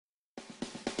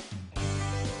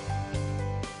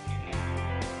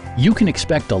You can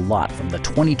expect a lot from the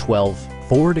 2012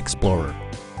 Ford Explorer.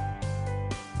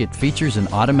 It features an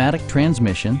automatic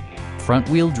transmission,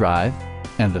 front-wheel drive,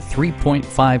 and a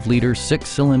 3.5-liter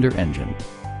six-cylinder engine.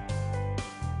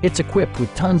 It's equipped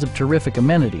with tons of terrific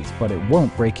amenities, but it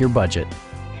won't break your budget,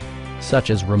 such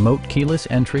as remote keyless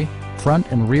entry,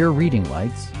 front and rear reading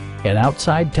lights, an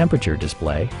outside temperature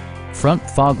display, front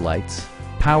fog lights,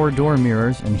 power door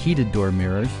mirrors and heated door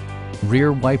mirrors,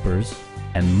 rear wipers,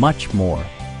 and much more.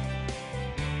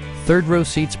 Third-row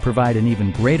seats provide an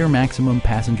even greater maximum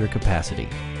passenger capacity.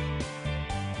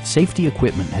 Safety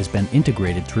equipment has been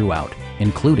integrated throughout,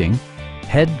 including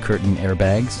head curtain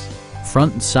airbags,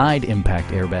 front and side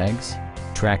impact airbags,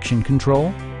 traction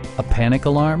control, a panic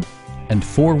alarm, and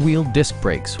four-wheel disc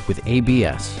brakes with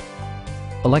ABS.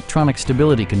 Electronic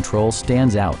stability control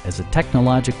stands out as a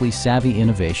technologically savvy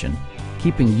innovation,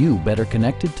 keeping you better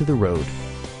connected to the road.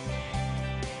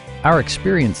 Our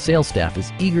experienced sales staff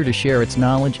is eager to share its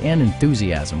knowledge and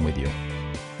enthusiasm with you.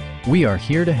 We are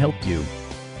here to help you.